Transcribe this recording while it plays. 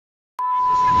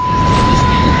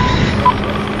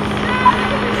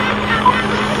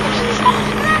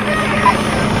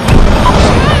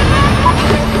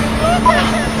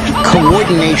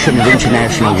coordination of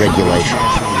international regulation.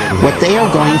 What they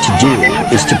are going to do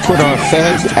is to put our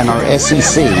Fed and our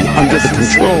SEC under the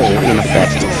control, in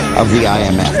effect, of the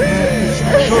IMF.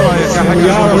 We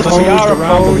are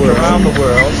opposed around the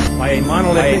world by a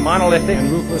monolithic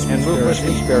and ruthless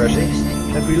conspiracy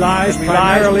that relies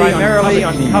primarily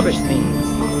on puppet means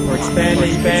for expanding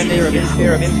its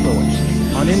sphere of influence,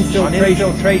 on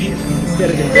infiltration instead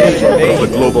of invasion, the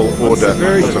global order as a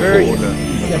whole,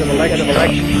 instead of election,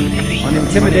 on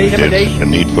intimidation, the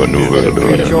need for new world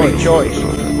order, choice,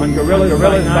 on guerrillas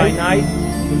by night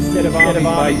instead of armies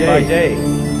by day.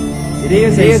 It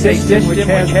is a system which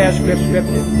has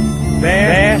scripted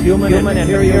vast human and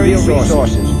material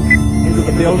resources into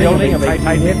the building of a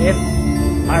highly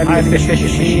efficient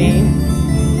machine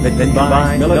that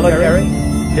combines military,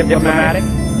 diplomatic,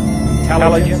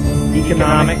 intelligence,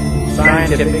 economic,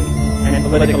 scientific, and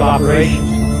political operations.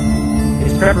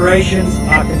 Its preparations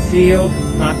are concealed,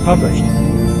 not published.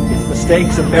 Its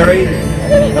mistakes are buried,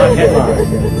 not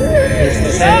headlined. Its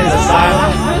descent is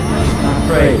silent, not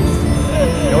praised.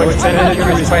 No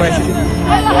expenditure is questioned.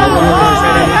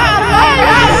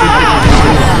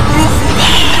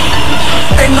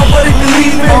 Ain't nobody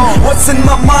believing what's in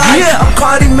my mind. I'm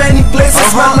caught in many places,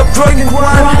 smell of drug and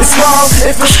crime. It's wrong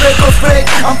if it's fake or fake.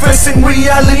 I'm facing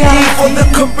reality for the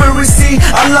conspiracy.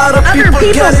 A lot of people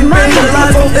getting paid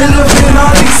alive from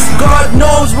Illuminatis. God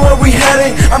knows where we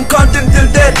heading. I'm content till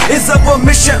death. It's our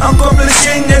mission,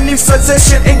 accomplishing any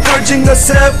succession, encouraging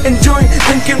ourselves, enjoying,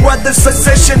 thinking what the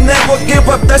succession. Never give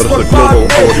up, that's what God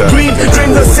did. Dream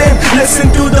the same,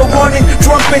 listen to the warning.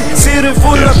 Trumping, city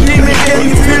full of demons. Can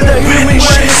you feel the human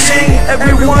vanishing?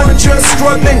 Everyone just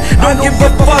struggling. Don't give a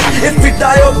fuck if we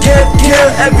die or get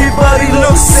killed. Everybody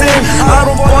looks same. I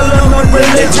don't follow no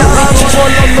religion, I don't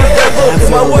follow no devil.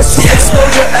 My words to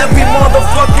exposure every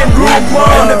motherfucking rumor.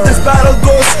 And if this battle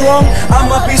goes strong,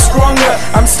 I'ma be stronger.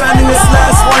 I'm standing this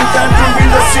last one time to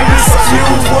read a series of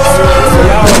new words.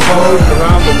 We are opposed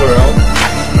around the world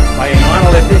by a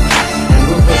monolithic and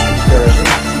ruthless conspiracy.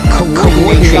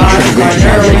 Coordination of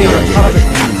primarily on international puppet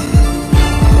regulation. means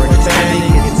for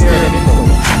expanding its sphere of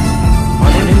influence,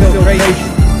 on infiltration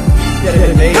instead of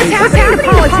invasion. What's happening to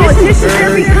politicians?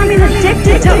 They're becoming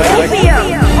addicted to opium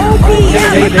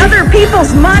with other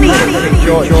people's money.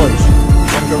 Choice.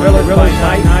 On guerrillas by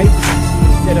night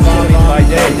instead of armies by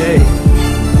day.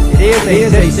 It is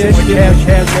a system which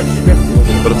has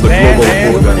scripted but it's the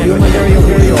global order, human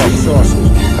resources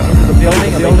into the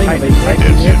building of a highly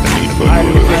efficient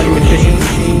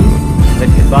machine that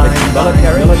combines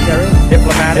military,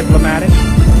 diplomatic,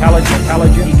 intelligence,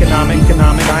 economic,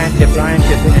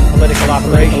 scientific, and political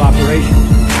operations.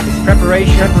 Its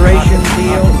preparations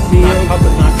not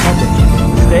published.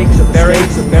 Mistakes are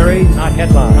buried, not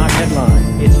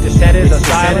headlined. Its descent is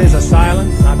silent,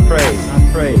 not praised.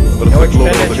 but No it's the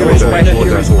global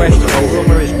expenditure is questioned.